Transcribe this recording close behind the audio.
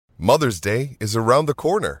Mother's Day is around the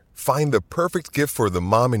corner. Find the perfect gift for the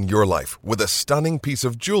mom in your life with a stunning piece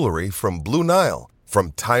of jewelry from Blue Nile.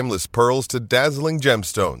 From timeless pearls to dazzling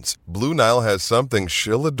gemstones, Blue Nile has something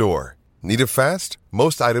she'll adore. Need it fast?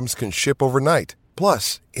 Most items can ship overnight.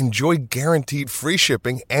 Plus, enjoy guaranteed free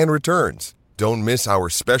shipping and returns. Don't miss our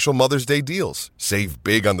special Mother's Day deals. Save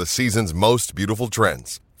big on the season's most beautiful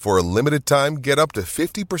trends. For a limited time, get up to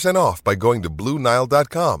 50% off by going to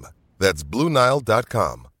BlueNile.com. That's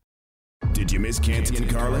BlueNile.com. Did you miss Canty and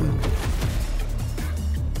Carlin?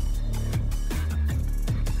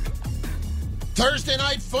 Thursday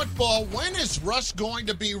Night Football. When is Russ going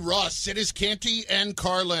to be Russ? It is Canty and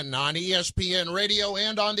Carlin on ESPN Radio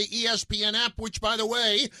and on the ESPN app, which, by the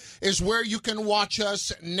way, is where you can watch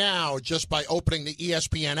us now. Just by opening the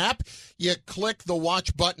ESPN app, you click the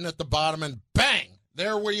watch button at the bottom and bang,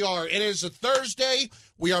 there we are. It is a Thursday.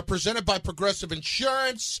 We are presented by Progressive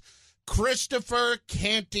Insurance. Christopher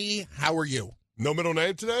Canty, how are you? No middle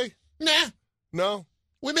name today? Nah. No?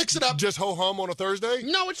 We mix it up. Just ho-hum on a Thursday?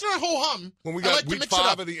 No, it's not ho-hum. When we got week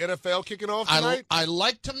 5 of the NFL kicking off tonight? I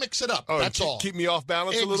like to mix it up. Oh, that's all. Keep me off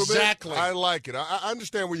balance a little bit? Exactly. I like it. I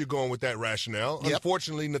understand where you're going with that rationale. Yep.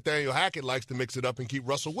 Unfortunately, Nathaniel Hackett likes to mix it up and keep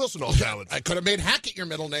Russell Wilson off balance. I could have made Hackett your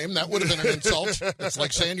middle name. That would have been an insult. It's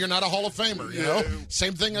like saying you're not a Hall of Famer, you know?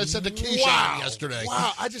 Same thing I said to Keyshawn yesterday.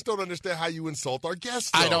 Wow, I just don't understand how you insult our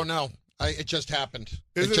guests, though. I don't know. It just happened.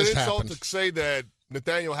 Is it an insult to say that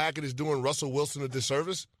Nathaniel Hackett is doing Russell Wilson a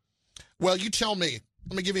disservice? Well, you tell me.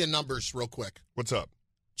 Let me give you numbers real quick. What's up?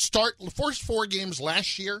 Start the first 4 games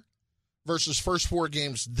last year versus first 4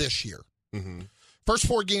 games this year. Mm-hmm. First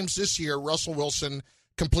 4 games this year, Russell Wilson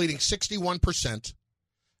completing 61%,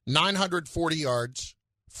 940 yards,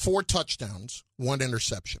 4 touchdowns, 1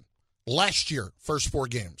 interception. Last year, first 4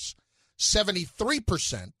 games,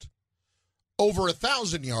 73%, over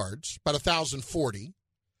 1,000 yards, about 1,040,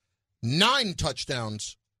 9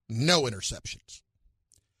 touchdowns, no interceptions.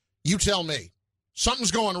 You tell me.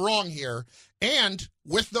 Something's going wrong here. And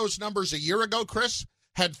with those numbers a year ago, Chris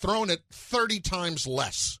had thrown it 30 times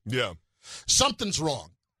less. Yeah. Something's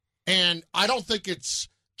wrong. And I don't think it's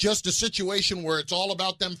just a situation where it's all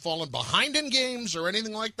about them falling behind in games or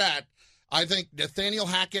anything like that. I think Nathaniel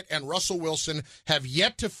Hackett and Russell Wilson have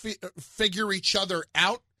yet to figure each other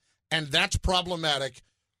out, and that's problematic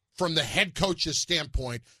from the head coach's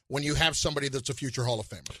standpoint when you have somebody that's a future Hall of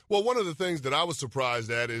Famer. Well, one of the things that I was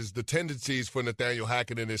surprised at is the tendencies for Nathaniel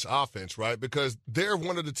Hackett in this offense, right? Because they're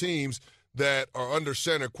one of the teams that are under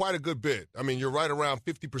center quite a good bit. I mean, you're right around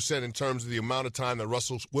 50% in terms of the amount of time that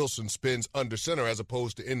Russell Wilson spends under center as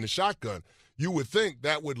opposed to in the shotgun. You would think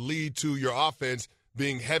that would lead to your offense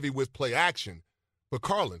being heavy with play action. But,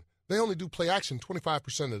 Carlin, they only do play action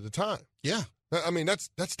 25% of the time. Yeah. I mean, that's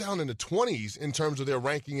down in the 20s in terms of their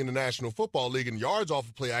ranking in the National Football League. And yards off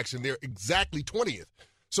of play action, they're exactly 20th.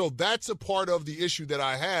 So that's a part of the issue that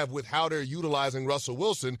I have with how they're utilizing Russell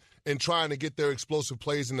Wilson and trying to get their explosive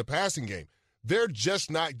plays in the passing game. They're just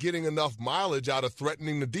not getting enough mileage out of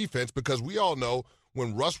threatening the defense because we all know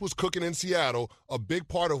when Russ was cooking in Seattle, a big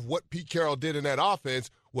part of what Pete Carroll did in that offense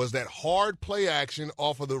was that hard play action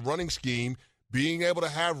off of the running scheme, being able to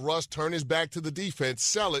have Russ turn his back to the defense,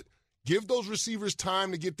 sell it, give those receivers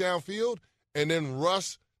time to get downfield, and then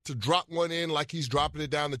Russ to drop one in like he's dropping it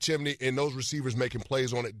down the chimney and those receivers making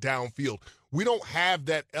plays on it downfield. We don't have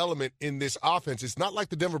that element in this offense. It's not like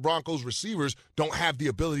the Denver Broncos receivers don't have the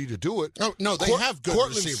ability to do it. Oh, no, they have good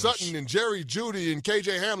receivers. Sutton and Jerry Jeudy and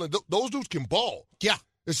KJ Hamlin, those dudes can ball. Yeah.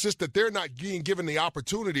 It's just that they're not being given the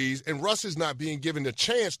opportunities, and Russ is not being given the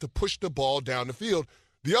chance to push the ball down the field.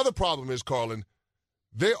 The other problem is, Carlin,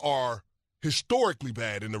 they are historically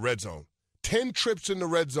bad in the red zone. 10 trips in the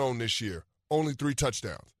red zone this year, only 3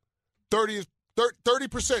 touchdowns. 30%,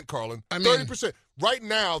 Carlin. I mean, 30%. Right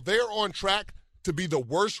now, they're on track to be the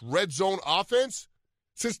worst red zone offense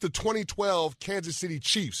since the 2012 Kansas City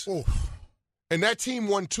Chiefs. Oof. And that team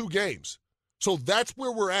won 2 games. So that's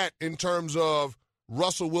where we're at in terms of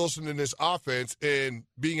Russell Wilson in this offense and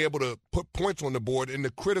being able to put points on the board in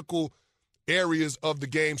the critical areas of the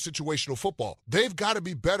game, situational football. They've got to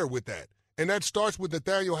be better with that. And that starts with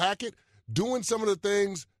Nathaniel Hackett doing some of the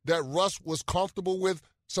things that Russ was comfortable with,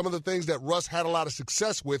 some of the things that Russ had a lot of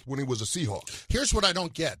success with when he was a Seahawk. Here's what I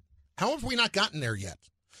don't get. How have we not gotten there yet?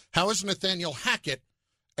 How has Nathaniel Hackett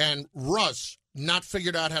and Russ not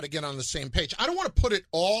figured out how to get on the same page? I don't want to put it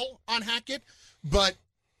all on Hackett, but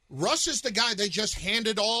Russ is the guy they just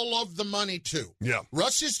handed all of the money to. Yeah.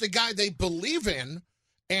 Russ is the guy they believe in,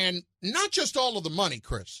 and not just all of the money,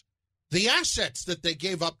 Chris. The assets that they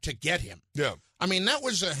gave up to get him. Yeah. I mean, that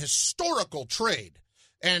was a historical trade.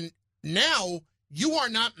 And now you are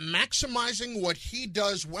not maximizing what he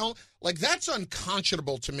does well. Like, that's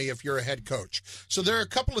unconscionable to me if you're a head coach. So there are a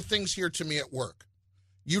couple of things here to me at work.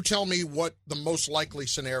 You tell me what the most likely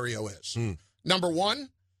scenario is. Number one,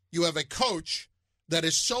 you have a coach that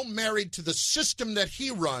is so married to the system that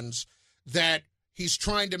he runs that he's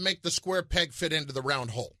trying to make the square peg fit into the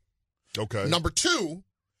round hole. Okay. Number two,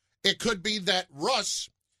 it could be that Russ,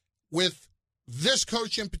 with this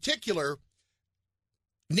coach in particular,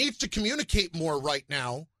 needs to communicate more right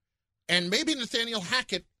now, and maybe Nathaniel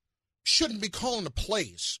Hackett shouldn't be calling the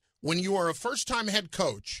plays. When you are a first-time head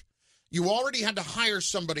coach, you already had to hire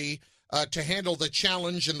somebody to handle the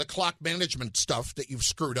challenge and the clock management stuff that you've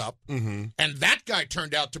screwed up, and that guy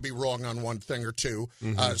turned out to be wrong on one thing or two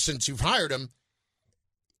since you've hired him,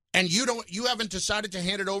 and you haven't decided to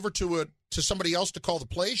hand it over to somebody else to call the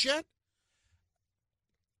plays yet.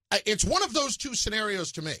 It's one of those two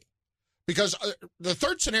scenarios to me. Because the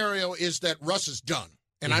third scenario is that Russ is done,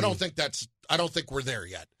 and I don't think we're there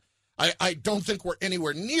yet. I don't think we're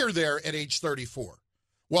anywhere near there at age 34.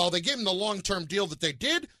 Well, they gave him the long-term deal that they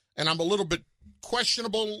did, and I'm a little bit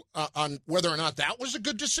questionable on whether or not that was a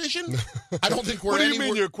good decision. I don't think we're What do you anywhere.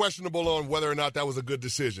 mean you're questionable on whether or not that was a good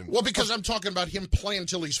decision? Well, because I'm talking about him playing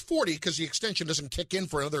until he's 40, because the extension doesn't kick in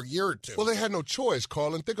for another year or two. Well, they had no choice,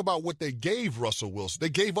 Carlin. Think about what they gave Russell Wilson. They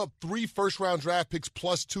gave up 3 first-round draft picks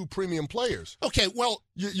plus 2 premium players. Okay, well,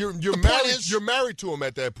 you're married. You're married to him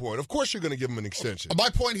at that point. Of course, you're going to give him an extension. My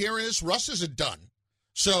point here is Russ isn't done,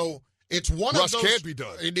 so it's one Russ of those. can't be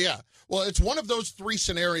done. Yeah, well, it's one of those 3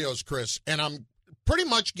 scenarios, Chris, and I'm pretty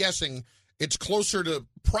much guessing it's closer to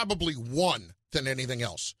probably 1 than anything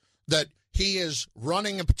else. That he is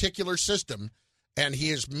running a particular system, and he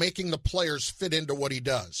is making the players fit into what he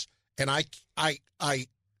does. And I,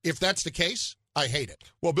 if that's the case, I hate it.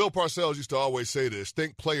 Well, Bill Parcells used to always say this: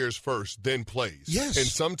 think players first, then plays. Yes. And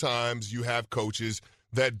sometimes you have coaches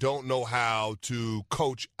that don't know how to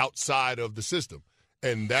coach outside of the system.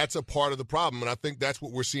 And that's a part of the problem. And I think that's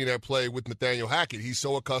what we're seeing at play with Nathaniel Hackett. He's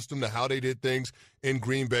so accustomed to how they did things in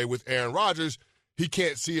Green Bay with Aaron Rodgers, he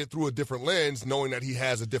can't see it through a different lens, knowing that he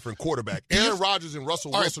has a different quarterback. Aaron Rodgers and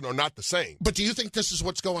Russell Wilson are not the same. But do you think this is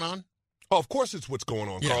what's going on? Oh, of course it's what's going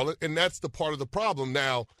on, Carlin. And that's the part of the problem.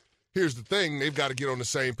 Now, here's the thing. They've got to get on the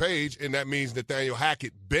same page, and that means Nathaniel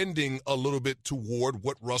Hackett bending a little bit toward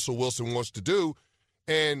what Russell Wilson wants to do.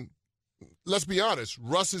 And let's be honest,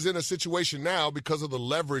 Russ is in a situation now because of the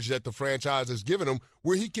leverage that the franchise has given him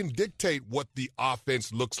where he can dictate what the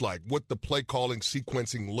offense looks like, what the play calling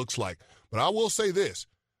sequencing looks like. But I will say this,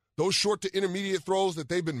 those short to intermediate throws that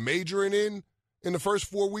they've been majoring in the first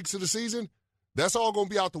 4 weeks of the season, that's all going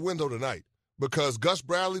to be out the window tonight because Gus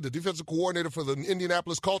Bradley, the defensive coordinator for the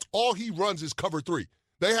Indianapolis Colts, all he runs is cover 3.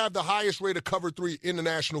 They have the highest rate of cover 3 in the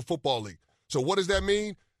National Football League. So what does that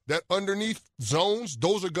mean? That underneath zones,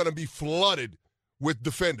 those are going to be flooded with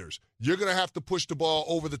defenders. You're going to have to push the ball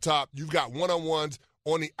over the top. You've got one-on-ones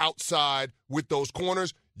on the outside with those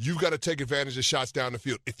corners. You've got to take advantage of shots down the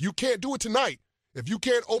field. If you can't do it tonight, if you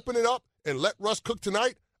can't open it up and let Russ cook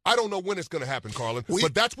tonight, I don't know when it's going to happen, Carlin.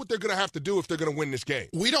 But that's what they're going to have to do if they're going to win this game.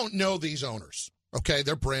 We don't know these owners, okay?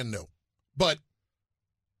 They're brand new. But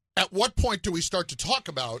at what point do we start to talk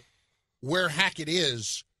about where Hackett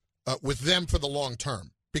is with them for the long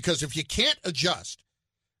term? Because if you can't adjust,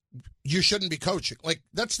 you shouldn't be coaching. Like,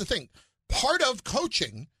 that's the thing. Part of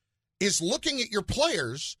coaching is looking at your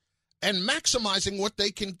players and maximizing what they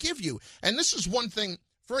can give you. And this is one thing,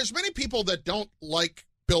 for as many people that don't like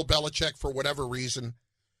Bill Belichick for whatever reason,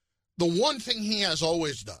 the one thing he has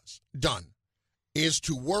always done is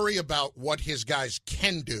to worry about what his guys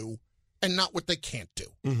can do and not what they can't do.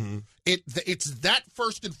 Mm-hmm. It's that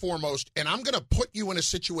first and foremost, and I'm going to put you in a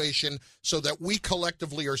situation so that we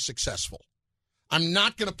collectively are successful. I'm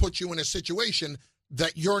not going to put you in a situation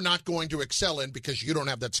that you're not going to excel in because you don't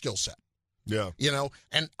have that skill set. Yeah. You know,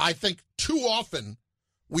 and I think too often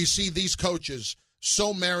we see these coaches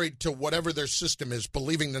so married to whatever their system is,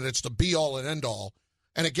 believing that it's the be-all and end-all,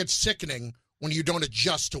 and it gets sickening when you don't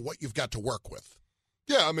adjust to what you've got to work with.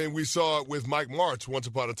 Yeah, I mean, we saw it with Mike Martz once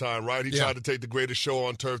upon a time, right? He tried to take the greatest show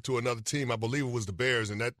on turf to another team. I believe it was the Bears,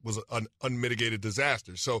 and that was an unmitigated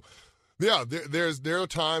disaster. So, yeah, there are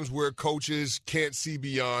times where coaches can't see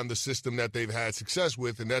beyond the system that they've had success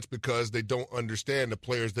with, and that's because they don't understand the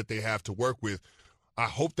players that they have to work with. I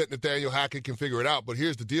hope that Nathaniel Hackett can figure it out, but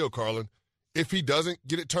here's the deal, Carlin. If he doesn't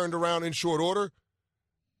get it turned around in short order,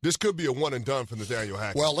 this could be a one and done for Nathaniel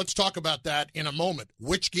Hackett. Well, let's talk about that in a moment.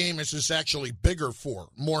 Which game is this actually bigger for,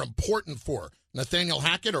 more important for, Nathaniel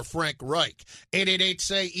Hackett or Frank Reich?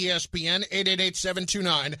 888-SAY-ESPN,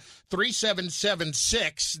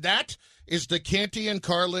 888-729-3776. That is the Canty and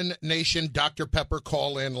Carlin Nation Dr. Pepper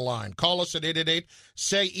call-in line. Call us at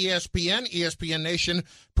 888-SAY-ESPN, ESPN Nation,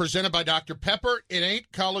 presented by Dr. Pepper. It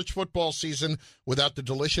ain't college football season without the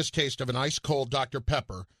delicious taste of an ice-cold Dr.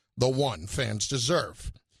 Pepper, the one fans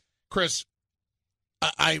deserve. Chris,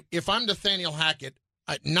 if I'm Nathaniel Hackett,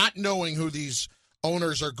 not knowing who these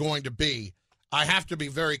owners are going to be, I have to be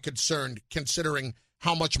very concerned considering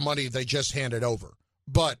how much money they just handed over.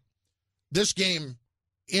 But this game,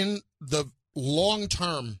 in the long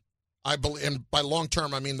term, I believe, and by long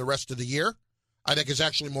term I mean the rest of the year, I think is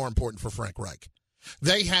actually more important for Frank Reich.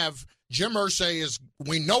 They have Jim Irsay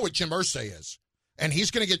we know what Jim Irsay is, and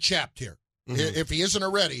he's going to get chapped here. Mm-hmm. If he isn't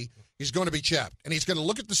already, he's going to be chapped. And he's going to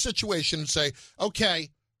look at the situation and say, okay,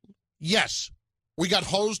 yes, we got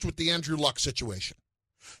hosed with the Andrew Luck situation.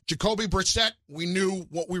 Jacoby Brissett, we knew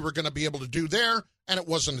what we were going to be able to do there, and it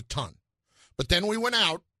wasn't a ton. But then we went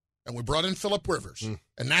out, and we brought in Phillip Rivers,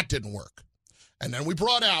 and that didn't work. And then we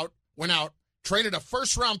went out, traded a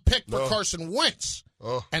first-round pick for Carson Wentz,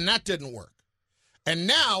 and that didn't work. And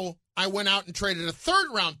now I went out and traded a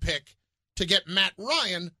third-round pick to get Matt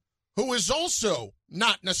Ryan, who is also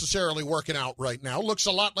not necessarily working out right now. Looks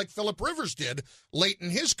a lot like Phillip Rivers did late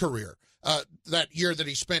in his career, that year that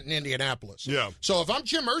he spent in Indianapolis. Yeah. So if I'm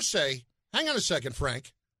Jim Irsay, hang on a second,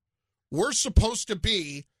 Frank. We're supposed to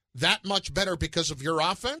be that much better because of your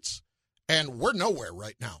offense, and we're nowhere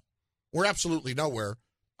right now. We're absolutely nowhere.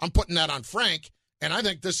 I'm putting that on Frank, and I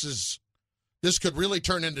think this could really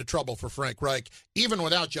turn into trouble for Frank Reich, even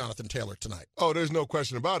without Jonathan Taylor tonight. Oh, there's no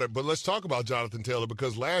question about it. But let's talk about Jonathan Taylor,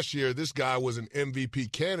 because last year this guy was an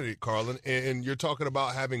MVP candidate, Carlin, and you're talking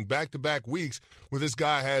about having back-to-back weeks where this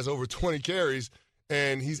guy has over 20 carries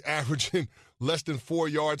and he's averaging less than 4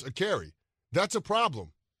 yards a carry. That's a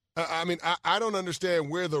problem. I mean, I don't understand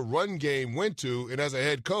where the run game went to, and as a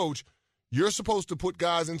head coach, you're supposed to put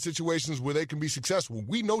guys in situations where they can be successful.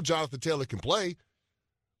 We know Jonathan Taylor can play,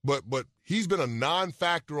 but he's been a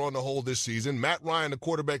non-factor on the whole this season. Matt Ryan, the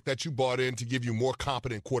quarterback that you brought in to give you more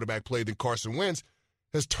competent quarterback play than Carson Wentz,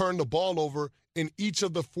 has turned the ball over in each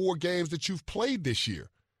of the 4 games that you've played this year.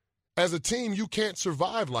 As a team, you can't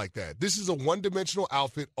survive like that. This is a one-dimensional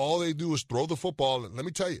outfit. All they do is throw the football, and let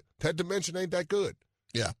me tell you, that dimension ain't that good.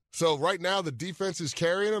 Yeah. So right now the defense is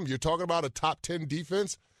carrying them. You're talking about a top 10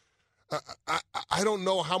 defense. I don't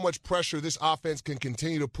know how much pressure this offense can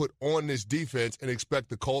continue to put on this defense and expect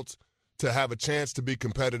the Colts to have a chance to be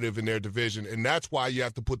competitive in their division. And that's why you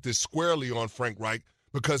have to put this squarely on Frank Reich,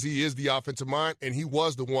 because he is the offensive mind, and he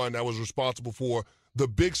was the one that was responsible for the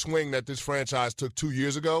big swing that this franchise took 2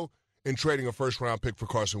 years ago in trading a first-round pick for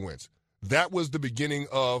Carson Wentz. That was the beginning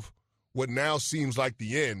of what now seems like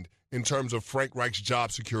the end in terms of Frank Reich's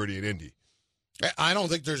job security at Indy. I don't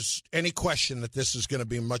think there's any question that this is going to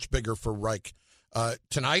be much bigger for Reich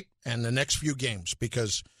tonight and the next few games,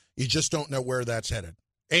 because you just don't know where that's headed.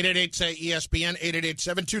 888-SAY-ESPN,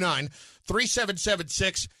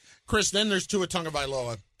 888-729-3776. Chris, then there's Tua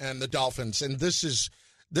Tagovailoa and the Dolphins, and this is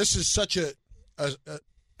such a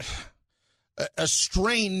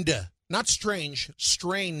strained, not strange,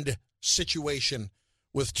 strained situation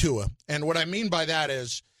with Tua. And what I mean by that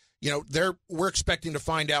is, we're expecting to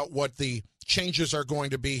find out what the changes are going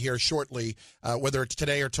to be here shortly, whether it's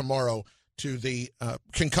today or tomorrow, to the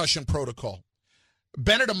concussion protocol.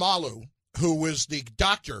 Bennett Amalu, who was the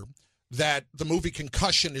doctor that the movie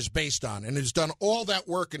Concussion is based on and has done all that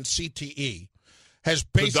work in CTE, has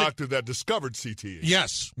the doctor that discovered CTE.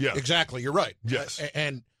 Yes, yeah. Exactly. You're right. Yes.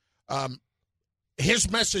 And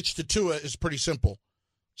his message to Tua is pretty simple.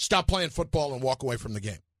 Stop playing football and walk away from the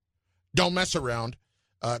game. Don't mess around.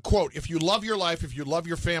 Quote, if you love your life, if you love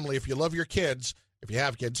your family, if you love your kids, if you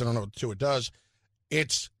have kids, I don't know what Tua does,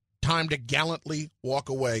 it's time to gallantly walk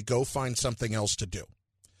away. Go find something else to do.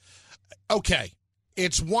 Okay,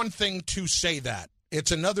 it's one thing to say that.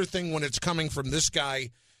 It's another thing when it's coming from this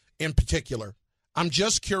guy in particular. I'm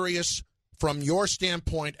just curious, from your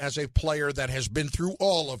standpoint as a player that has been through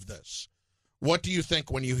all of this, what do you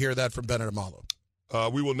think when you hear that from Bennett Amalu?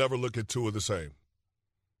 We will never look at Tua the same.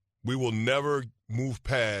 We will never move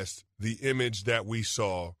past the image that we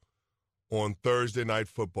saw on Thursday Night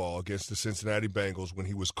Football against the Cincinnati Bengals when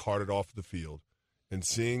he was carted off the field, and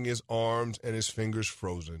seeing his arms and his fingers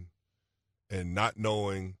frozen and not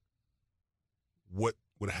knowing what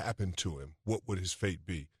would happen to him, what would his fate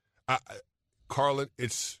be. Carlin,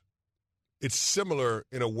 it's similar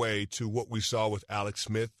in a way to what we saw with Alex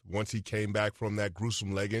Smith once he came back from that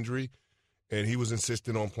gruesome leg injury, and he was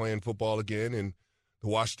insistent on playing football again, and the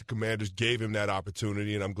Washington Commanders gave him that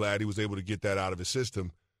opportunity, and I'm glad he was able to get that out of his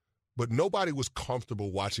system. But nobody was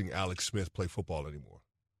comfortable watching Alex Smith play football anymore.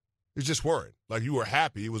 You just weren't. Like, you were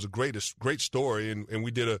happy. It was a great story, and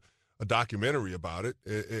we did a documentary about it.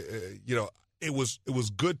 It was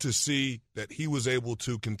good to see that he was able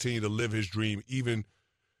to continue to live his dream, even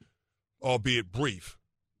albeit brief.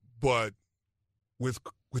 But with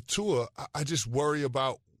Tua, I just worry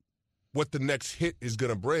about what the next hit is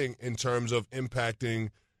going to bring in terms of impacting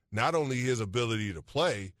not only his ability to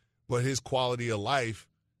play, but his quality of life,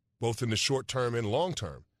 both in the short term and long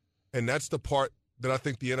term. And that's the part that I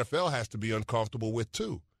think the NFL has to be uncomfortable with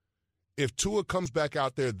too. If Tua comes back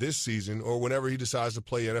out there this season or whenever he decides to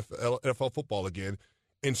play NFL football again,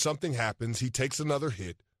 and something happens, he takes another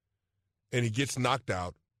hit, and he gets knocked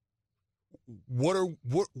out, what are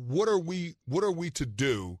we to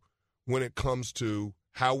do when it comes to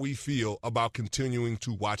how we feel about continuing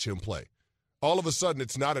to watch him play? All of a sudden,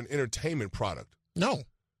 it's not an entertainment product. No,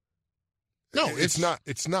 it's not.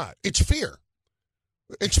 It's not. It's fear.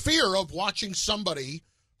 It's fear of watching somebody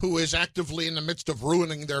who is actively in the midst of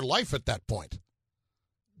ruining their life at that point.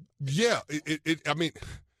 Yeah, I mean,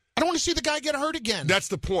 I don't want to see the guy get hurt again. That's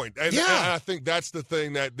the point. And yeah. I think that's the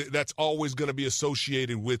thing that's always going to be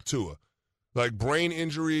associated with Tua. Like brain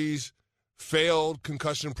injuries, failed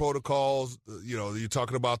concussion protocols, you're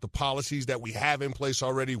talking about the policies that we have in place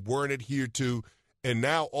already weren't adhered to, and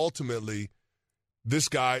now ultimately this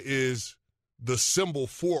guy is the symbol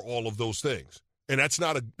for all of those things. And that's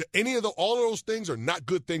not all of those things are not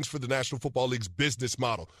good things for the National Football League's business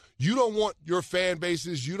model. You don't want your fan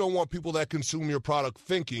bases, you don't want people that consume your product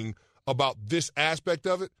thinking about this aspect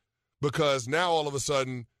of it, because now all of a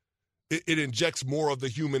sudden it injects more of the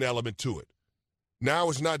human element to it. Now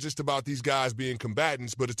it's not just about these guys being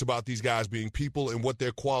combatants, but it's about these guys being people and what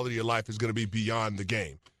their quality of life is going to be beyond the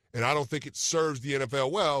game. And I don't think it serves the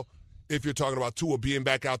NFL well if you're talking about Tua being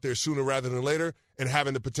back out there sooner rather than later and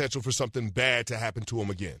having the potential for something bad to happen to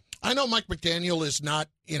him again. I know Mike McDaniel is not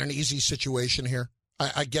in an easy situation here.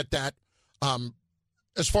 I get that.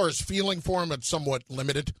 As far as feeling for him, it's somewhat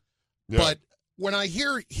limited. Yeah. But when I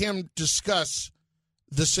hear him discuss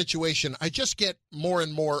the situation, I just get more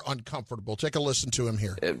and more uncomfortable. Take a listen to him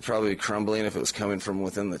here. It'd probably be crumbling if it was coming from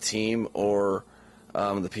within the team or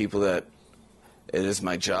the people that it is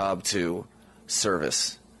my job to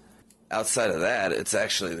service. Outside of that, it's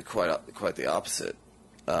actually quite the opposite.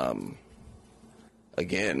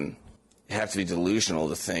 Again, you have to be delusional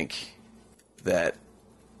to think that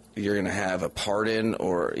you're going to have a pardon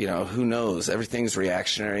or, who knows? Everything's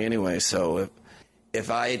reactionary anyway. So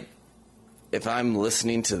if I'm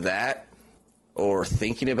listening to that or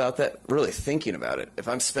thinking about that, really thinking about it, if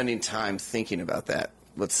I'm spending time thinking about that,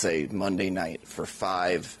 let's say Monday night for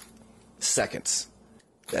 5 seconds,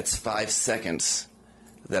 that's 5 seconds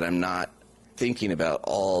that I'm not thinking about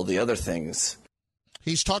all the other things.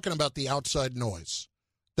 He's talking about the outside noise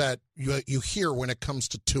that you hear when it comes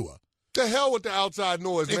to Tua. The hell with the outside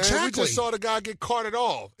noise, man. Exactly. We just saw the guy get carted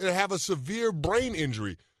off and have a severe brain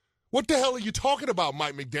injury. What the hell are you talking about,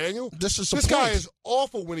 Mike McDaniel? This guy is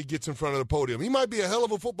awful when he gets in front of the podium. He might be a hell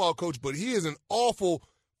of a football coach, but he is an awful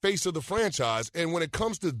face of the franchise. And when it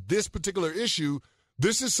comes to this particular issue,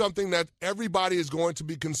 this is something that everybody is going to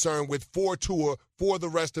be concerned with for Tua for the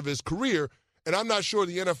rest of his career. And I'm not sure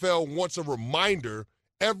the NFL wants a reminder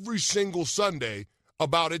every single Sunday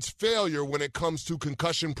about its failure when it comes to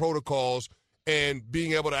concussion protocols and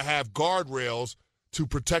being able to have guardrails to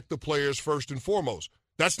protect the players first and foremost.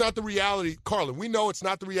 That's not the reality. Carlin, we know it's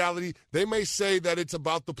not the reality. They may say that it's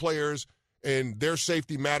about the players and their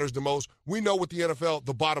safety matters the most. We know with the NFL,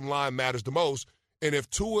 the bottom line matters the most. And if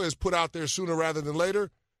Tua is put out there sooner rather than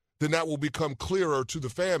later, then that will become clearer to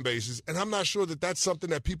the fan bases. And I'm not sure that that's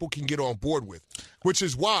something that people can get on board with, which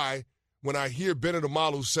is why when I hear Benedict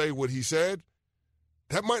Omalu say what he said,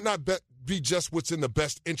 that might not be just what's in the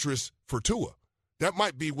best interest for Tua. That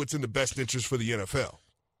might be what's in the best interest for the NFL.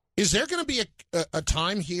 Is there going to be a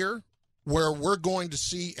time here where we're going to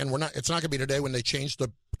see, and it's not going to be today when they change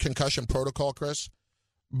the concussion protocol, Chris,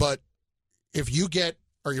 but if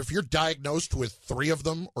you're diagnosed with 3 of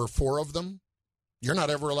them or 4 of them, you're not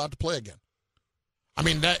ever allowed to play again. I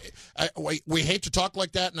mean, we hate to talk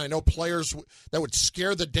like that, and I know players, that would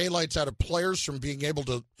scare the daylights out of players from being able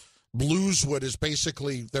to lose what is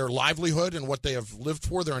basically their livelihood and what they have lived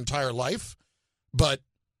for their entire life. But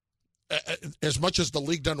as much as the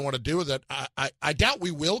league doesn't want to do that, I doubt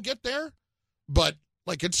we will get there, but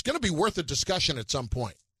it's going to be worth a discussion at some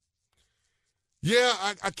point. Yeah,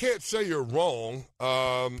 I can't say you're wrong.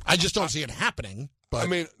 I just don't see it happening. But I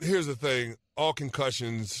mean, here's the thing. All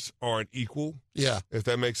concussions aren't equal. Yeah. If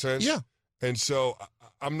that makes sense. Yeah. And so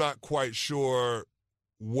I'm not quite sure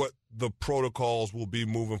what the protocols will be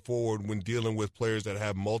moving forward when dealing with players that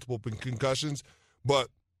have multiple concussions. But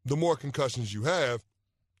the more concussions you have,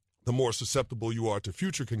 the more susceptible you are to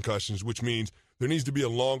future concussions, which means there needs to be a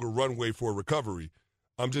longer runway for recovery.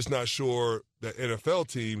 I'm just not sure that NFL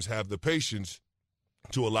teams have the patience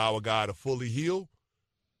to allow a guy to fully heal,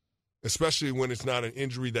 especially when it's not an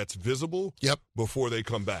injury that's visible before they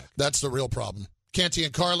come back. That's the real problem. Canty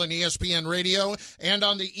and Carlin, ESPN Radio, and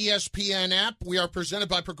on the ESPN app. We are presented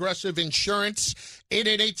by Progressive Insurance.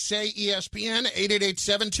 888-SAY-ESPN,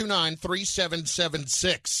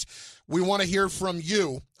 888-729-3776. We want to hear from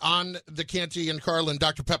you on the Canty and Carlin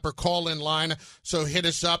Dr. Pepper call-in line, so hit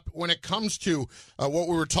us up. When it comes to what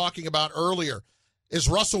we were talking about earlier, is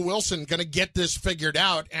Russell Wilson going to get this figured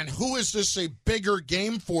out, and who is this a bigger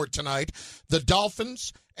game for tonight, the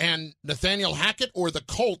Dolphins and Nathaniel Hackett or the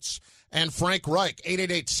Colts and Frank Reich?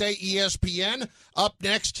 888-SAY-ESPN. Up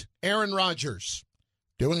next, Aaron Rodgers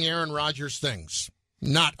doing Aaron Rodgers things,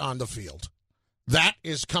 not on the field. That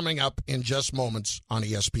is coming up in just moments on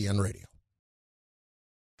ESPN Radio.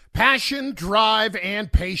 Passion, drive,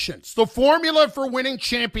 and patience. The formula for winning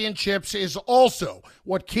championships is also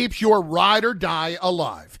what keeps your ride or die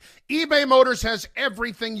alive. eBay Motors has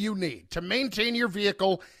everything you need to maintain your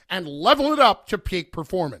vehicle and level it up to peak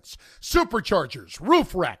performance. Superchargers,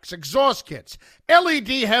 roof racks, exhaust kits, LED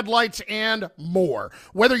headlights, and more.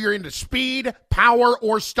 Whether you're into speed, power,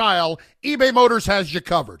 or style, eBay Motors has you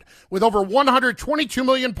covered. With over 122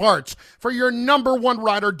 million parts for your number one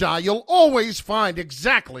ride or die, you'll always find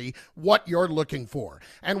exactly what you're looking for.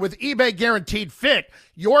 And with eBay Guaranteed Fit,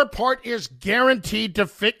 your part is guaranteed to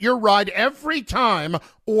fit your ride every time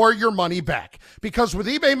or your money back. Because with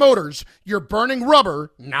eBay Motors, you're burning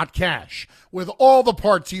rubber, not cash. With all the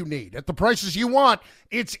parts you need at the prices you want,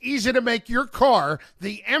 it's easy to make your car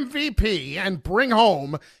the MVP and bring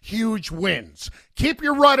home huge wins. Keep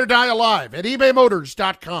your ride or die alive at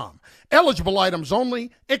ebaymotors.com. Eligible items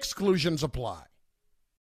only. Exclusions apply.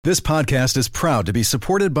 This podcast is proud to be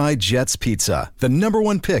supported by Jets Pizza, the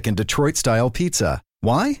 #1 pick in Detroit-style pizza.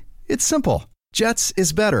 Why? It's simple. Jets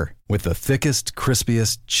is better. With the thickest,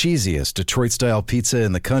 crispiest, cheesiest Detroit-style pizza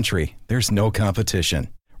in the country, there's no competition.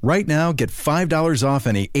 Right now, get $5 off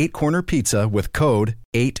any 8-corner pizza with code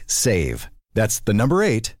 8SAVE. That's the number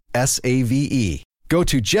 8, SAVE. Go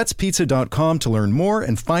to jetspizza.com to learn more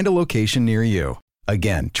and find a location near you.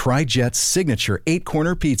 Again, try Jet's signature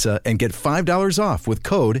 8-corner pizza and get $5 off with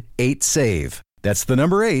code 8SAVE. That's the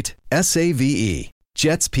number 8, SAVE.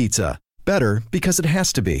 Jet's Pizza. Better because it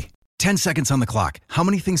has to be. 10 seconds on the clock. How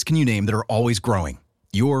many things can you name that are always growing?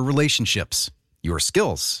 Your relationships, your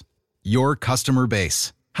skills, your customer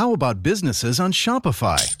base. How about businesses on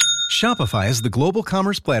Shopify? Shopify is the global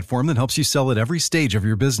commerce platform that helps you sell at every stage of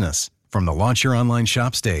your business. From the launch your online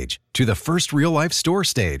shop stage, to the first real-life store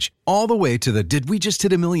stage, all the way to the did we just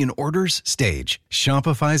hit a million orders stage,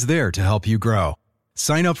 Shopify's there to help you grow.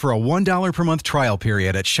 Sign up for a $1 per month trial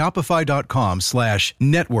period at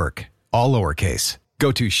shopify.com/network, all lowercase.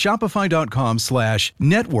 Go to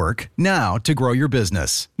shopify.com/network now to grow your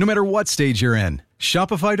business, no matter what stage you're in.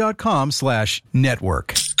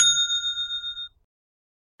 Shopify.com/network.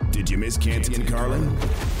 Did you miss Canty and Carlin?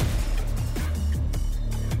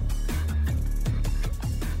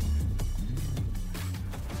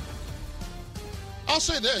 I'll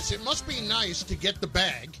say this. It must be nice to get the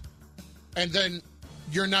bag, and then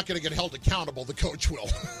you're not going to get held accountable. The coach will.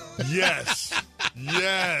 Yes.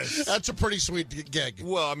 Yes. That's a pretty sweet gig.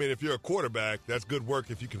 Well, I mean, if you're a quarterback, that's good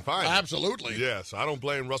work if you can find it. Absolutely. Yes. I don't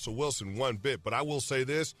blame Russell Wilson one bit, but I will say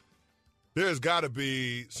this. There's got to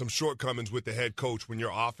be some shortcomings with the head coach when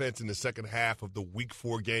your offense in the second half of the Week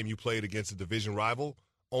 4 game you played against a division rival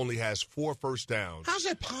only has 4 first downs. How's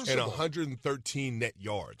that possible? And 113 net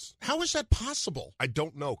yards. How is that possible? I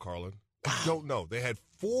don't know, Carlin. I don't know. They had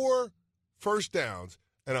 4 first downs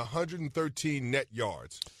and 113 net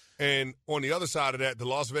yards. And on the other side of that, the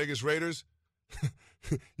Las Vegas Raiders,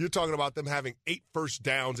 you're talking about them having 8 first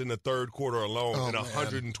downs in the third quarter alone and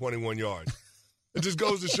 121 yards. It just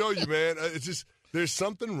goes to show you, man, it's just there's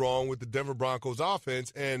something wrong with the Denver Broncos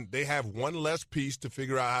offense, and they have one less piece to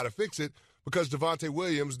figure out how to fix it because Devontae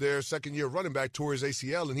Williams, their second-year running back, tore his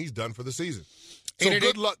ACL, and he's done for the season. So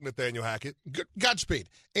good luck, Nathaniel Hackett. Godspeed.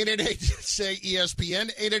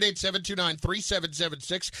 888-SAY-ESPN,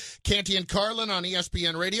 888-729-3776. Canty and Carlin on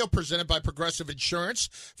ESPN Radio, presented by Progressive Insurance.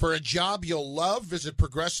 For a job you'll love, visit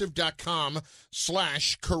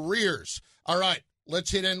progressive.com/careers. All right,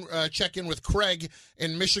 let's check in with Craig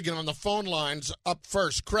in Michigan on the phone lines up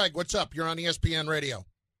first. Craig, what's up? You're on ESPN Radio.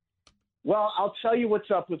 Well, I'll tell you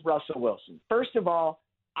what's up with Russell Wilson. First of all,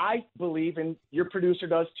 I believe, and your producer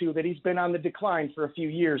does too, that he's been on the decline for a few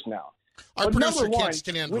years now. Our but producer number one, can't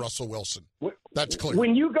stand Russell Wilson. That's clear.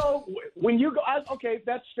 When you go, okay,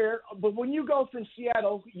 that's fair. But when you go from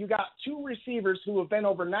Seattle, you got two receivers who have been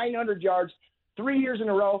over 900 yards 3 years in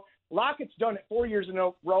a row. Lockett's done it 4 years in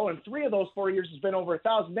a row, and 3 of those 4 years has been over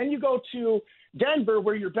 1,000. Then you go to Denver,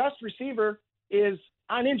 where your best receiver is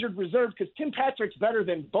on injured reserve because Tim Patrick's better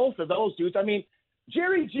than both of those dudes. I mean,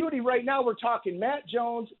 Jerry Jeudy right now, we're talking Matt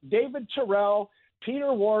Jones, David Terrell,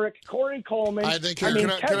 Peter Warwick, Corey Coleman. I think Can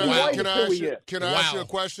I ask you a Wow.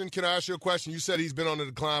 question? Can I ask you a question? You said he's been on the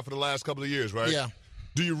decline for the last couple of years, right? Yeah.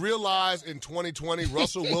 Do you realize in 2020,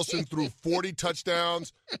 Russell Wilson threw 40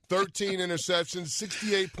 touchdowns, 13 interceptions,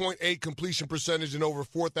 68.8 completion percentage, and over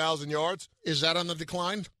 4,000 yards? Is that on the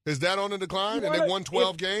decline? Is that on the decline? And they won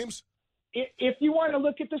 12 games? If you want to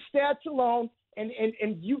look at the stats alone, and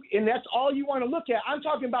that's all you want to look at, I'm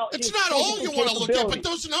talking about. It's his not all you want to look at, but capability.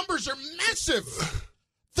 those numbers are massive.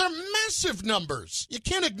 They're massive numbers. You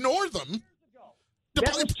can't ignore them.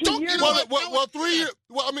 That was 2 years know ago. what? Well, 3 years.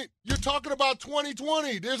 Well, I mean, you're talking about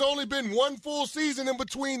 2020. There's only been one full season in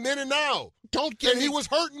between then and now. And he was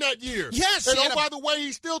hurting that year. Yes. And he had by the way,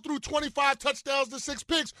 he still threw 25 touchdowns to 6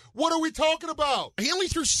 picks. What are we talking about? he only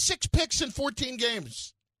threw 6 picks in 14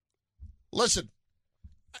 games. Listen,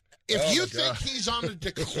 if you think he's on a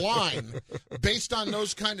decline based on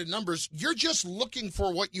those kind of numbers, you're just looking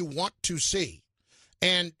for what you want to see.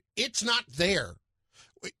 And it's not there.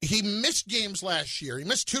 He missed games last year. He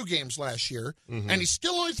missed 2 games last year, and he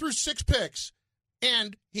still only threw 6 picks,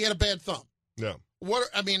 and he had a bad thumb. Yeah.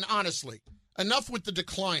 Honestly, enough with the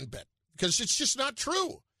decline bit, because it's just not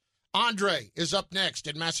true. Andre is up next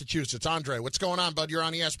in Massachusetts. Andre, what's going on, bud? You're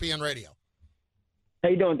on ESPN Radio. How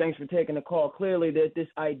you doing? Thanks for taking the call. Clearly, this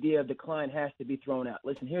idea of decline has to be thrown out.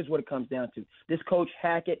 Listen, here's what it comes down to. This coach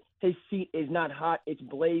Hackett, his seat is not hot. It's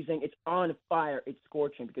blazing. It's on fire. It's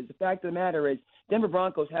scorching. Because the fact of the matter is, Denver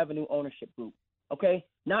Broncos have a new ownership group, okay?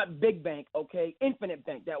 Not big bank, okay? Infinite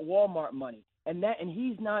bank, that Walmart money. And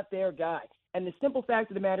he's not their guy. And the simple fact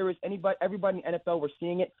of the matter is, everybody in the NFL, we're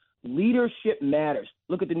seeing it, leadership matters.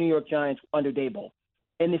 Look at the New York Giants under Daboll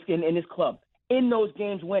in this club. In those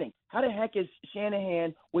games winning. How the heck is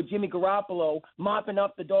Shanahan with Jimmy Garoppolo mopping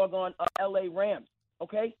up the doggone L.A. Rams?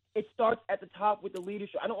 Okay? It starts at the top with the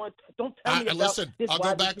leadership. Don't tell me about Listen, this. I'll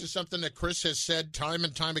go back to something that Chris has said time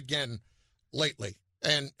and time again lately,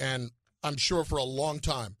 and I'm sure for a long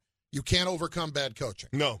time. You can't overcome bad coaching.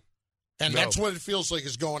 No. And that's what it feels like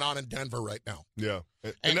is going on in Denver right now. Yeah.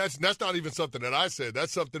 And that's not even something that I said.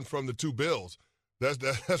 That's something from the two Bills.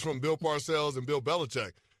 That's from Bill Parcells and Bill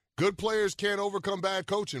Belichick. Good players can't overcome bad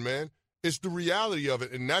coaching, man. It's the reality of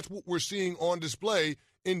it, and that's what we're seeing on display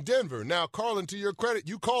in Denver. Now, Carlin, to your credit,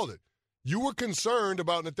 you called it. You were concerned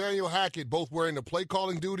about Nathaniel Hackett both wearing the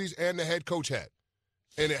play-calling duties and the head coach hat,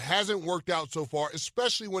 and it hasn't worked out so far,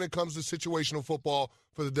 especially when it comes to situational football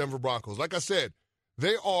for the Denver Broncos. Like I said,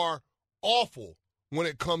 they are awful when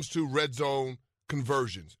it comes to red zone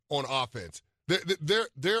conversions on offense.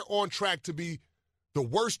 They're on track to be the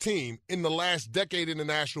worst team in the last decade in the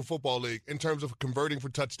National Football League in terms of converting for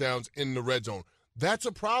touchdowns in the red zone. That's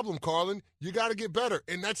a problem, Carlin. You got to get better,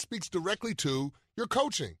 and that speaks directly to your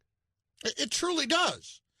coaching. It truly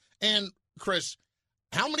does. And, Chris,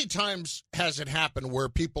 how many times has it happened where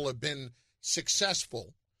people have been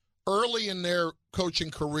successful early in their coaching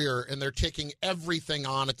career and they're taking everything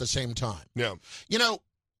on at the same time? Yeah. You know,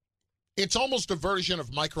 it's almost a version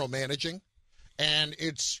of micromanaging, and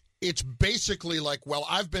it's basically like, well,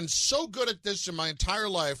 I've been so good at this in my entire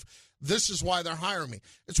life, this is why they're hiring me.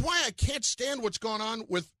 It's why I can't stand what's going on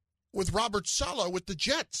with Robert Saleh with the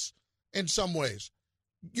Jets in some ways.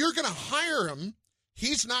 You're going to hire him.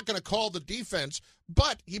 He's not going to call the defense,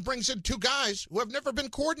 but he brings in 2 guys who have never been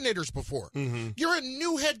coordinators before. Mm-hmm. You're a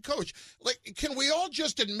new head coach. Like, can we all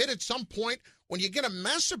just admit at some point when you get a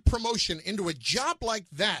massive promotion into a job like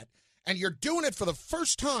that and you're doing it for the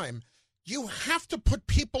first time, you have to put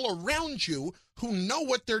people around you who know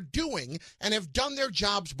what they're doing and have done their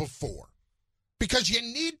jobs before. Because you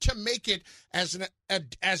need to make it as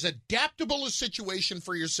adaptable a situation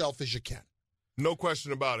for yourself as you can. No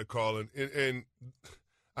question about it, Carlin. And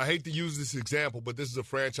I hate to use this example, but this is a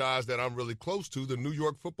franchise that I'm really close to, the New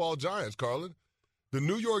York Football Giants, Carlin. The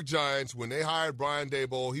New York Giants, when they hired Brian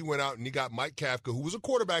Daboll, he went out and he got Mike Kafka, who was a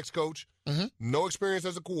quarterback's coach, no experience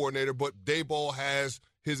as a coordinator, but Daboll has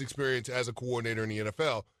his experience as a coordinator in the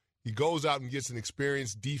NFL. He goes out and gets an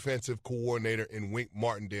experienced defensive coordinator in Wink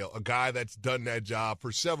Martindale, a guy that's done that job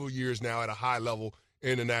for several years now at a high level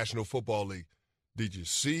in the National Football League. Did you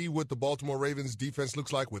see what the Baltimore Ravens defense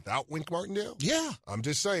looks like without Wink Martindale? Yeah. I'm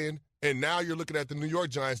just saying. And now you're looking at the New York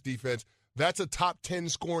Giants defense. That's a top 10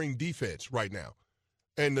 scoring defense right now.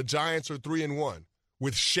 And the Giants are 3-1.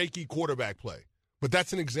 with shaky quarterback play. But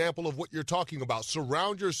that's an example of what you're talking about.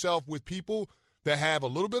 Surround yourself with people that have a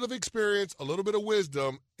little bit of experience, a little bit of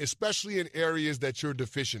wisdom, especially in areas that you're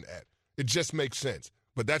deficient at. It just makes sense.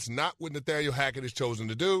 But that's not what Nathaniel Hackett has chosen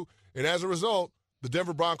to do. And as a result, the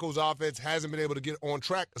Denver Broncos offense hasn't been able to get on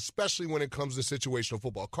track, especially when it comes to situational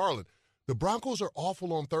football. Carlin, the Broncos are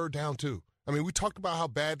awful on third down, too. I mean, we talked about how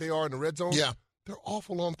bad they are in the red zone. Yeah. They're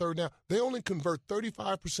awful on third down. They only convert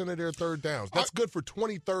 35% of their third downs. That's good for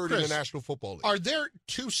 23rd in the National Football League. Are there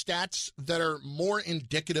two stats that are more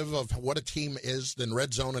indicative of what a team is than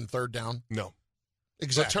red zone and third down? No.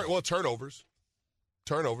 Exactly. Turnovers.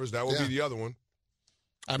 Turnovers, that would be the other one.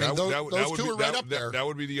 I mean, those two are right up there. That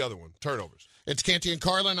would be the other one, turnovers. It's Canty and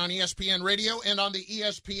Carlin on ESPN Radio and on the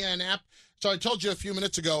ESPN app. So I told you a few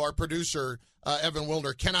minutes ago, our producer, Evan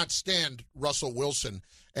Wilner, cannot stand Russell Wilson.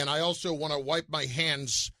 And I also want to wash my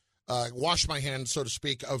hands, so to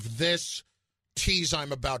speak, of this tease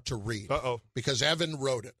I'm about to read. Uh-oh. Because Evan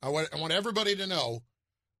wrote it. I want everybody to know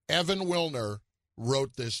Evan Wilner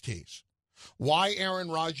wrote this tease. Why Aaron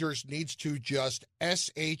Rodgers needs to just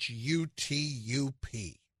SHUTUP.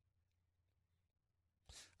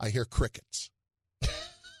 I hear crickets.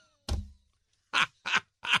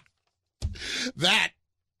 That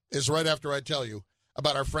is right after I tell you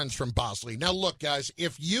about our friends from Bosley. Now, look, guys,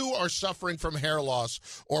 if you are suffering from hair loss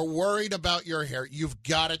or worried about your hair, you've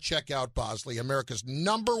got to check out Bosley, America's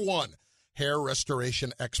 #1 hair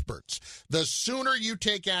restoration experts. The sooner you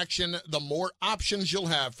take action, the more options you'll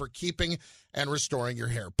have for keeping and restoring your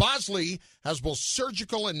hair. Bosley has both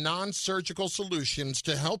surgical and non-surgical solutions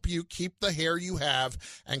to help you keep the hair you have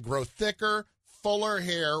and grow thicker, fuller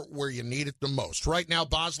hair where you need it the most. Right now,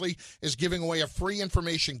 Bosley is giving away a free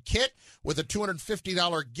information kit with a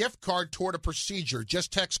 $250 gift card toward a procedure.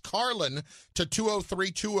 Just text Carlin to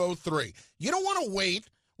 203-203. You don't want to wait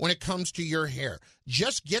when it comes to your hair.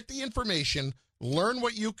 Just get the information, learn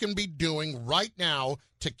what you can be doing right now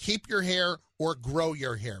to keep your hair or grow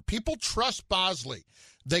your hair. People trust Bosley.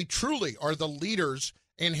 They truly are the leaders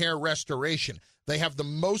in hair restoration. They have the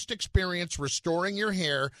most experience restoring your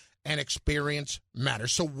hair, and experience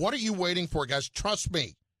matters. So what are you waiting for, guys? Trust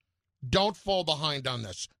me. Don't fall behind on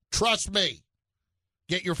this. Trust me.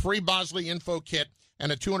 Get your free Bosley info kit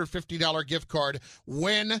and a $250 gift card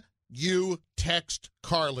when you text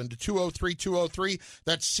Carlin to 203-203.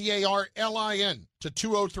 That's CARLIN to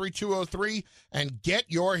 203-203 and get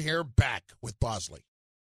your hair back with Bosley.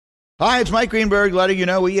 Hi, it's Mike Greenberg letting you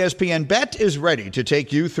know ESPN Bet is ready to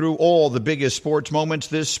take you through all the biggest sports moments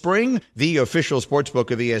this spring. The official sportsbook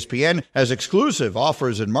of ESPN has exclusive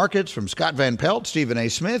offers and markets from Scott Van Pelt, Stephen A.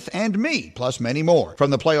 Smith, and me, plus many more. From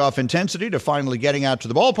the playoff intensity to finally getting out to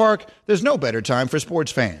the ballpark, there's no better time for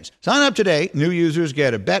sports fans. Sign up today. New users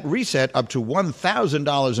get a bet reset up to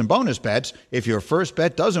 $1,000 in bonus bets if your first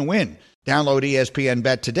bet doesn't win. Download ESPN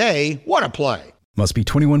Bet today. What a play. Must be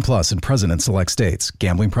 21 plus and present in select states.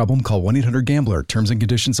 Gambling problem? Call 1-800-GAMBLER. Terms and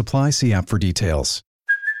conditions apply. See app for details.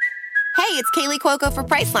 Hey, it's Kaylee Cuoco for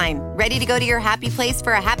Priceline. Ready to go to your happy place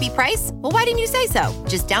for a happy price? Well, why didn't you say so?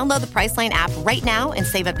 Just download the Priceline app right now and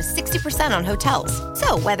save up to 60% on hotels.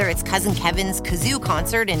 So whether it's Cousin Kevin's Kazoo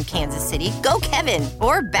Concert in Kansas City, go Kevin,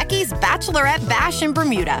 or Becky's Bachelorette Bash in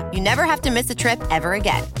Bermuda, you never have to miss a trip ever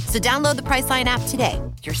again. So download the Priceline app today.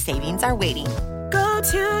 Your savings are waiting. Go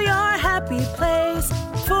to your happy place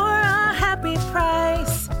for a happy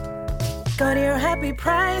price. Go to your happy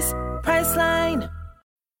price, Priceline.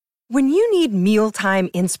 When you need mealtime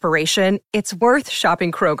inspiration, it's worth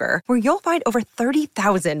shopping Kroger, where you'll find over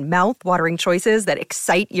 30,000 mouth-watering choices that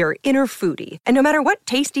excite your inner foodie. And no matter what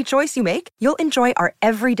tasty choice you make, you'll enjoy our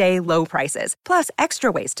everyday low prices, plus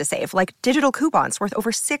extra ways to save, like digital coupons worth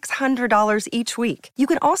over $600 each week. You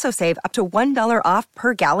can also save up to $1 off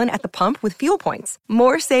per gallon at the pump with fuel points.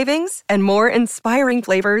 More savings and more inspiring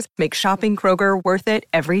flavors make shopping Kroger worth it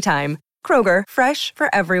every time. Kroger, fresh for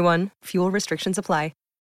everyone. Fuel restrictions apply.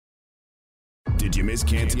 Did you miss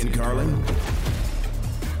Canty and Carlin?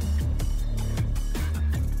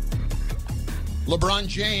 LeBron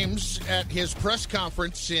James at his press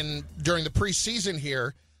conference during the preseason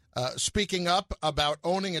here, speaking up about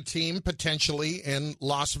owning a team potentially in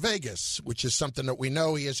Las Vegas, which is something that we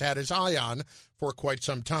know he has had his eye on for quite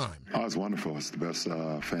some time. Oh, it's wonderful. It's the best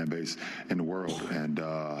fan base in the world, and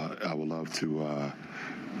I would love to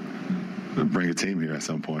bring a team here at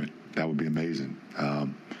some point. That would be amazing.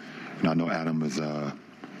 And I know Adam is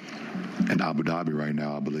in Abu Dhabi right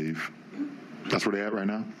now, I believe. That's where they're at right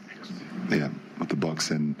now? Yeah, with the Bucks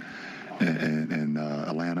and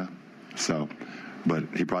Atlanta. So, but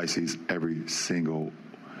he probably sees every single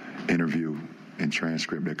interview and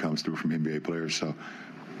transcript that comes through from NBA players. So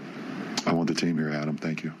I want the team here, Adam.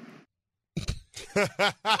 Thank you.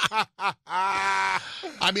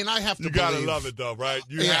 I mean, I have to. You gotta love it, though, right?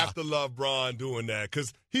 You have to love Bron doing that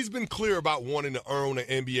because he's been clear about wanting to earn an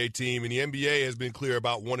NBA team, and the NBA has been clear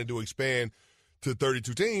about wanting to expand to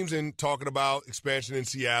 32 teams and talking about expansion in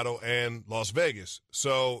Seattle and Las Vegas.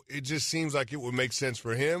 So it just seems like it would make sense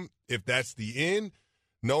for him if that's the end,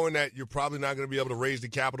 knowing that you're probably not going to be able to raise the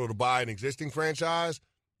capital to buy an existing franchise,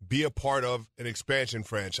 be a part of an expansion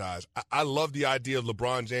franchise. I love the idea of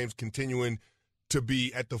LeBron James continuing to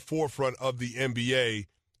be at the forefront of the NBA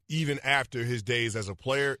even after his days as a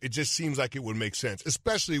player. It just seems like it would make sense,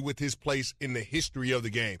 especially with his place in the history of the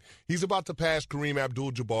game. He's about to pass Kareem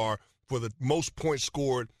Abdul-Jabbar for the most points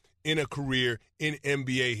scored in a career in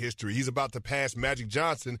NBA history. He's about to pass Magic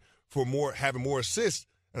Johnson for having more assists,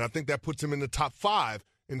 and I think that puts him in the top 5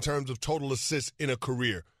 in terms of total assists in a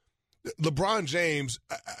career. LeBron James,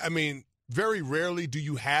 I mean, very rarely do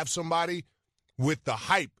you have somebody with the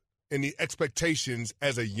hype and the expectations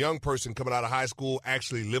as a young person coming out of high school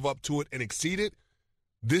actually live up to it and exceed it.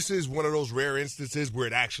 This is one of those rare instances where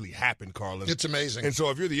it actually happened, Carlin. It's amazing. And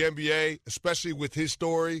so if you're the NBA, especially with his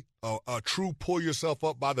story, a true pull yourself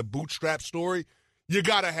up by the bootstrap story, you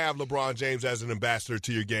got to have LeBron James as an ambassador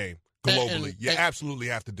to your game globally. You absolutely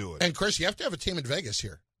have to do it. And, Chris, you have to have a team in Vegas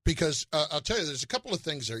here because I'll tell you, there's a couple of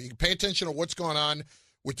things there. You can pay attention to what's going on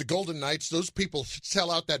with the Golden Knights. Those people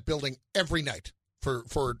sell out that building every night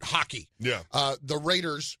for hockey. Yeah. The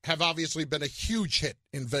Raiders have obviously been a huge hit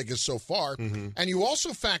in Vegas so far. Mm-hmm. And you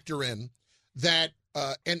also factor in that,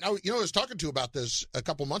 I was talking to about this a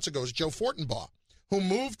couple months ago, is Joe Fortenbaugh, who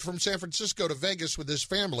moved from San Francisco to Vegas with his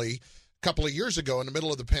family a couple of years ago in the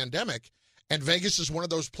middle of the pandemic. And Vegas is one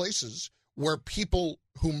of those places where people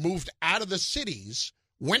who moved out of the cities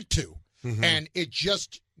went to. Mm-hmm. And it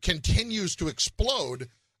just continues to explode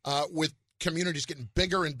with communities getting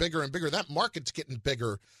bigger and bigger and bigger. That market's getting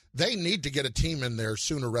bigger. They need to get a team in there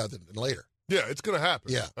sooner rather than later. Yeah, it's going to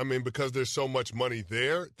happen. Yeah. I mean, because there's so much money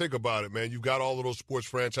there. Think about it, man. You've got all of those sports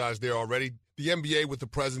franchises there already. The NBA with the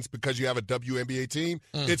presence because you have a WNBA team,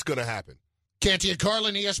 it's going to happen. Canty and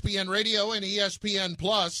Carlin, ESPN Radio and ESPN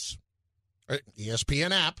Plus, ESPN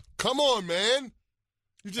app. Come on, man.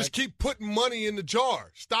 You just keep putting money in the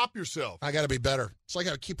jar. Stop yourself. I got to be better. It's like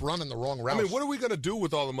I keep running the wrong route. I mean, what are we going to do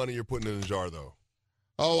with all the money you're putting in the jar, though?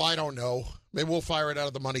 Oh, I don't know. Maybe we'll fire it out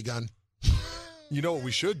of the money gun. You know what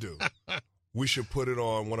we should do? We should put it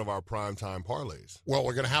on one of our primetime parlays. Well,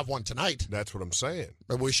 we're going to have one tonight. That's what I'm saying.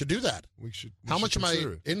 But we should do that. We should. How much am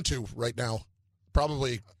I into right now?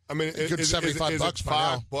 Probably. I mean, a good $75 bucks.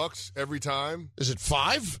 $5 every time? Is it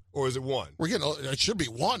 5 or is it 1? We're getting. It should be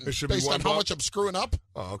 1. It should based be $1 on how much I'm screwing up.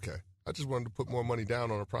 Oh, okay. I just wanted to put more money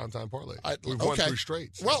down on a primetime parlay. We've won 3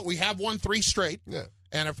 straight. So. Well, we have won 3 straight. Yeah.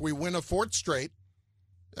 And if we win a 4th straight,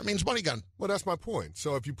 that means money gun. Well, that's my point.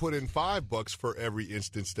 So if you put in $5 for every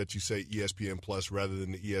instance that you say ESPN Plus rather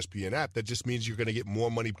than the ESPN app, that just means you're going to get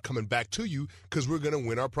more money coming back to you because we're going to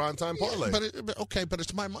win our primetime parlay. But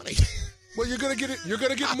it's my money. Well, you're going to get it. You're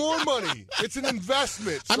going to get more money. It's an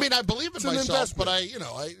investment. So I mean, I believe in myself, but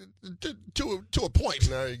to a point.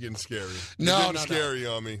 Now you're getting scary. No, scary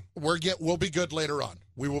on me. We'll be good later on.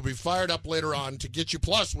 We will be fired up later on to get you.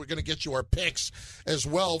 Plus, we're going to get you our picks as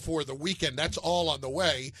well for the weekend. That's all on the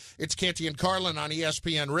way. It's Canty and Carlin on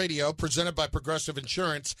ESPN Radio, presented by Progressive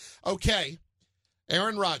Insurance. Okay,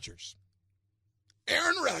 Aaron Rodgers.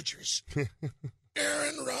 Aaron Rodgers.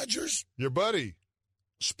 Your buddy.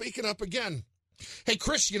 Speaking up again. Hey,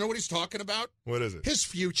 Chris, you know what he's talking about? What is it? His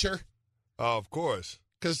future. Oh, of course.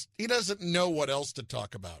 Because he doesn't know what else to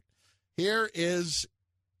talk about. Here is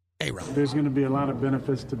A-Rod. There's going to be a lot of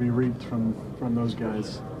benefits to be reaped from those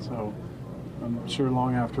guys. So I'm sure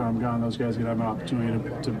long after I'm gone, those guys are going to have an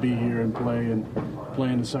opportunity to be here and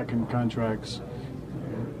play in the second contracts.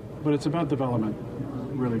 But it's about development,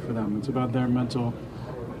 really, for them. It's about their mental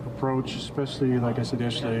approach, especially, like I said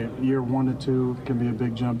yesterday, year 1 to 2 can be a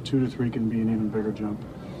big jump, 2 to 3 can be an even bigger jump.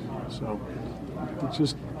 So it's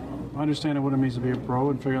just understanding what it means to be a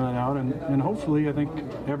pro and figure that out. And hopefully, I think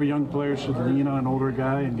every young player should lean on an older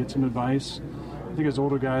guy and get some advice. I think as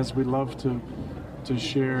older guys, we'd love to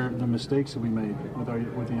share the mistakes that we made with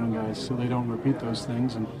the young guys so they don't repeat those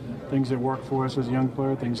things. And things that worked for us as a young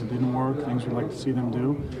player, things that didn't work, things we'd like to see them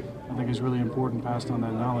do, I think is really important, passed on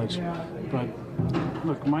that knowledge. But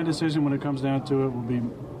look, my decision when it comes down to it will be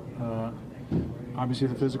obviously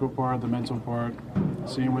the physical part, the mental part,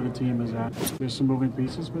 seeing where the team is at. There's some moving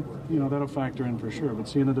pieces, but that'll factor in for sure. But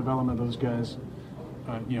seeing the development of those guys,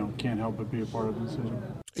 can't help but be a part of the decision.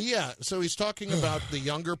 Yeah, so he's talking about the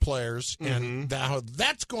younger players and how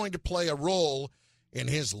that's going to play a role in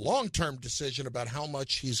his long-term decision about how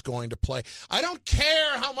much he's going to play. I don't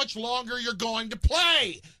care how much longer you're going to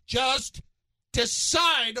play. Just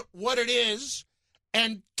decide what it is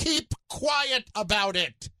and keep quiet about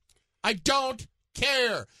it. I don't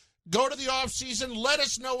care. Go to the offseason. Let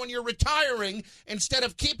us know when you're retiring instead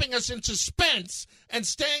of keeping us in suspense and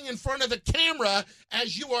staying in front of the camera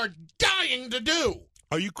as you are dying to do.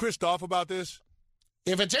 Are you Christoph off about this?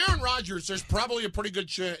 If it's Aaron Rodgers, there's probably a pretty good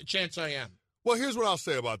chance I am. Well, here's what I'll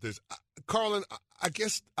say about this. Carlin, I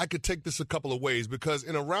guess I could take this a couple of ways because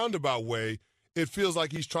in a roundabout way, it feels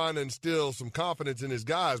like he's trying to instill some confidence in his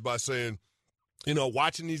guys by saying, you know,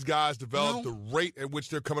 watching these guys develop the rate at which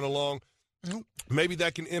they're coming along, maybe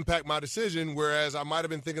that can impact my decision, whereas I might have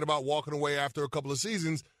been thinking about walking away after a couple of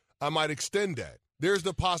seasons. I might extend that. There's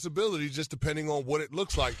the possibility, just depending on what it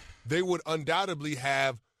looks like, they would undoubtedly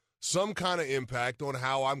have some kind of impact on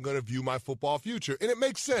how I'm going to view my football future. And it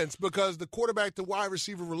makes sense because the quarterback to wide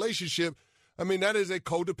receiver relationship, I mean, that is a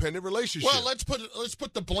codependent relationship. Well, let's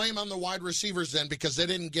put the blame on the wide receivers then because they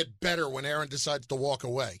didn't get better when Aaron decides to walk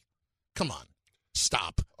away. Come on.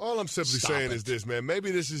 Stop. All I'm simply saying is this, man.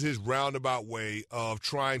 Maybe this is his roundabout way of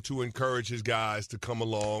trying to encourage his guys to come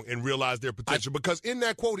along and realize their potential. Because in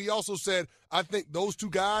that quote, he also said, I think those two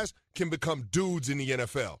guys can become dudes in the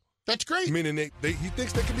NFL. That's great. Meaning he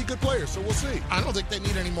thinks they can be good players, so we'll see. I don't think they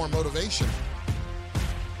need any more motivation.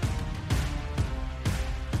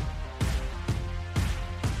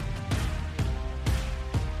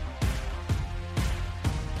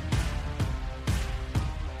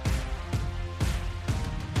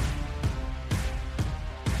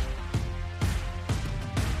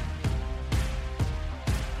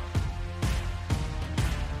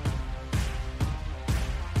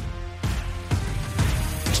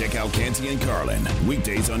 Check out Canty and Carlin,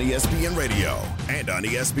 weekdays on ESPN Radio and on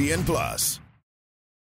ESPN Plus.